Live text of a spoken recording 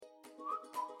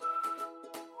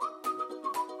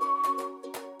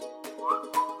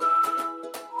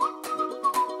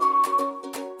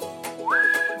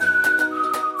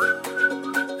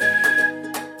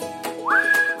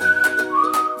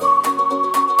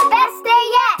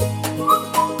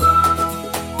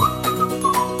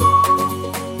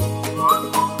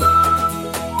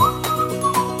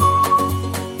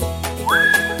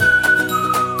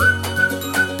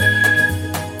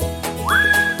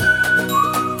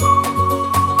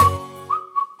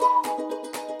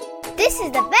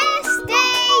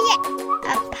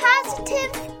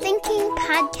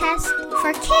podcast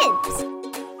for kids.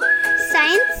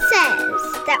 Science says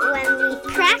that when we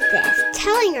practice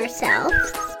telling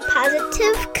ourselves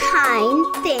positive, kind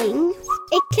things,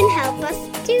 it can help us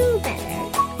do better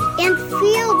and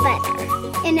feel better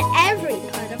in every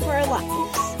part of our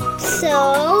lives.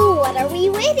 So, what are we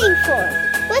waiting for?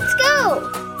 Let's go!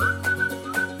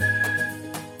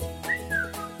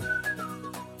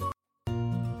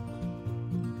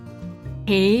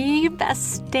 Hey,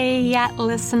 Best Day Yet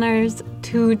listeners.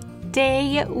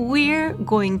 Today we're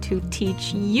going to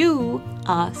teach you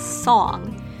a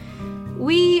song.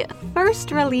 We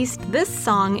first released this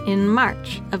song in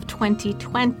March of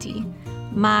 2020.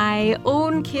 My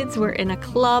own kids were in a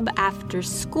club after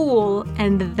school,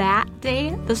 and that day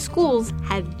the schools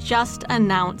had just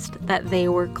announced that they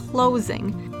were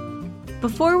closing.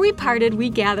 Before we parted, we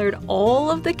gathered all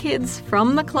of the kids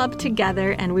from the club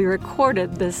together and we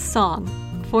recorded this song.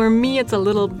 For me, it's a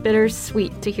little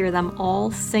bittersweet to hear them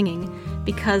all singing,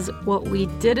 because what we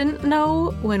didn't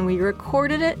know when we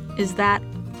recorded it is that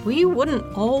we wouldn't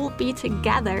all be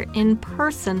together in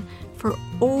person for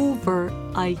over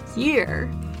a year.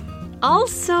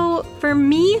 Also, for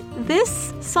me,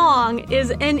 this song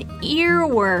is an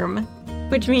earworm,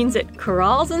 which means it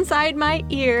crawls inside my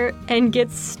ear and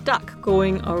gets stuck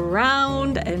going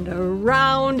around and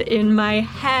around in my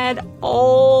head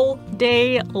all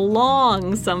day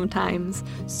long sometimes.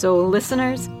 So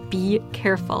listeners, be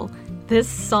careful. This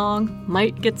song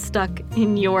might get stuck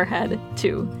in your head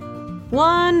too.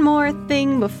 One more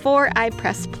thing before I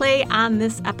press play on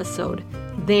this episode.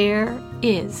 There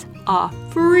is a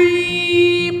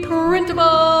free printable.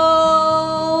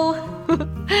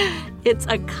 It's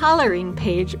a coloring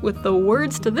page with the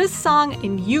words to this song,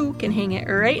 and you can hang it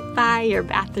right by your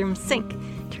bathroom sink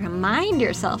to remind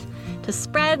yourself to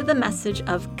spread the message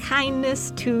of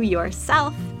kindness to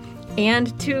yourself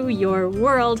and to your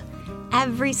world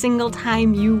every single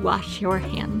time you wash your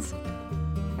hands.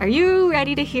 Are you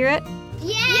ready to hear it?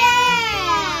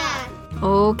 Yeah!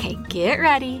 Okay, get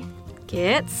ready,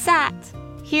 get set.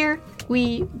 Here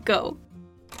we go.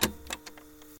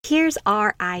 Here's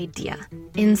our idea.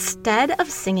 Instead of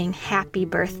singing happy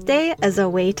birthday as a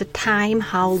way to time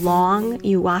how long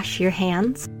you wash your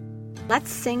hands,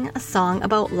 let's sing a song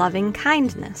about loving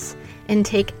kindness and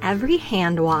take every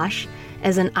hand wash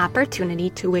as an opportunity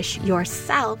to wish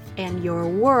yourself and your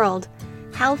world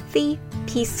healthy,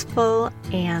 peaceful,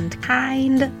 and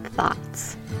kind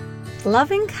thoughts.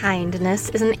 Loving kindness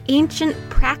is an ancient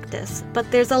practice, but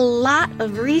there's a lot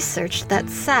of research that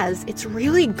says it's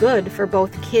really good for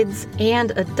both kids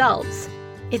and adults.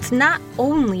 It's not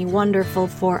only wonderful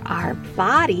for our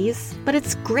bodies, but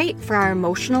it's great for our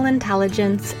emotional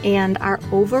intelligence and our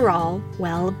overall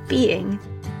well-being.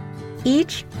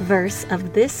 Each verse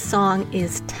of this song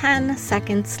is 10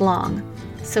 seconds long.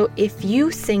 So if you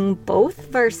sing both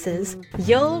verses,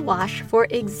 you'll wash for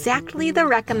exactly the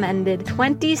recommended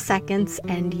 20 seconds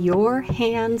and your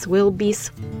hands will be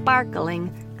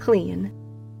sparkling clean.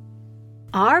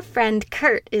 Our friend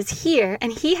Kurt is here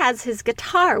and he has his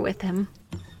guitar with him.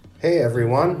 Hey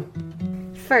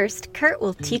everyone. First, Kurt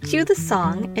will teach you the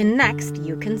song and next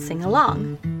you can sing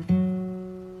along.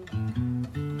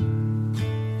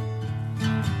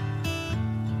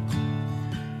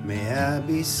 May I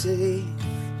be safe.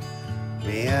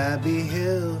 May I be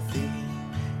healthy,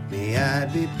 may I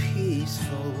be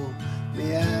peaceful,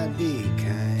 may I be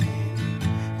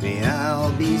kind, may I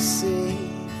all be safe,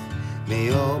 may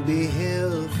all be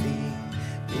healthy,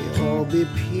 may all be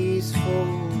peaceful,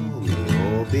 may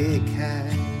all be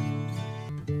kind.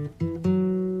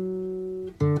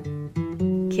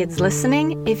 Kids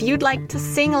listening, if you'd like to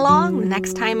sing along the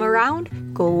next time around,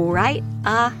 go right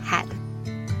ahead.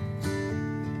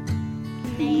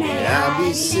 May I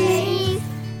be safe,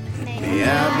 may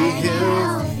I be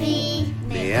healthy,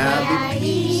 may I be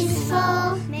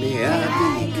peaceful, may I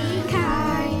be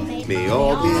kind, may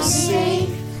all be safe,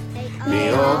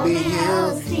 may all be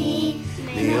healthy,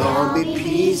 may all be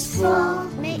peaceful,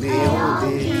 may all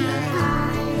be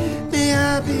kind. May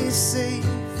I be safe,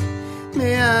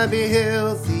 may I be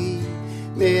healthy,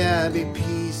 may I be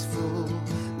peaceful,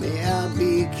 may I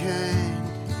be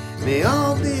kind, may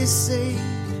all be safe.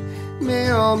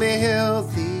 May all be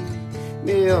healthy,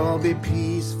 may all be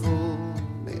peaceful,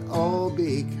 may all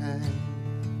be kind.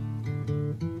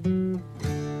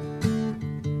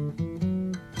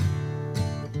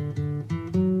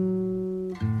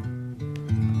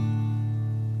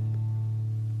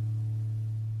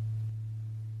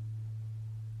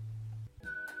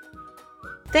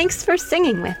 Thanks for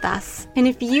singing with us. And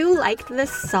if you liked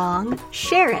this song,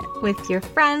 share it with your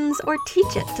friends or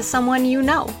teach it to someone you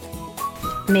know.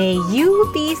 May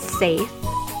you be safe,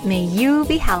 May you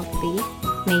be healthy.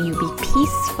 May you be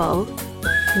peaceful.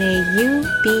 May you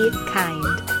be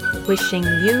kind. Wishing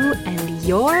you and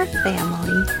your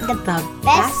family The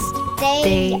best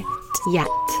day yet.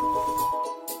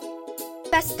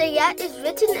 Best Day Yet is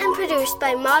written and produced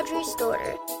by Marjorie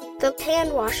Storter. The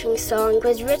hand-washing song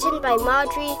was written by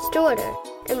Marjorie Storter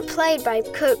and played by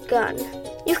Kurt Gunn.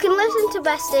 You can listen to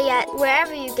Best Day Yet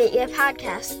wherever you get your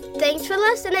podcasts. Thanks for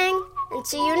listening, and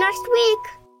see you next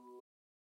week.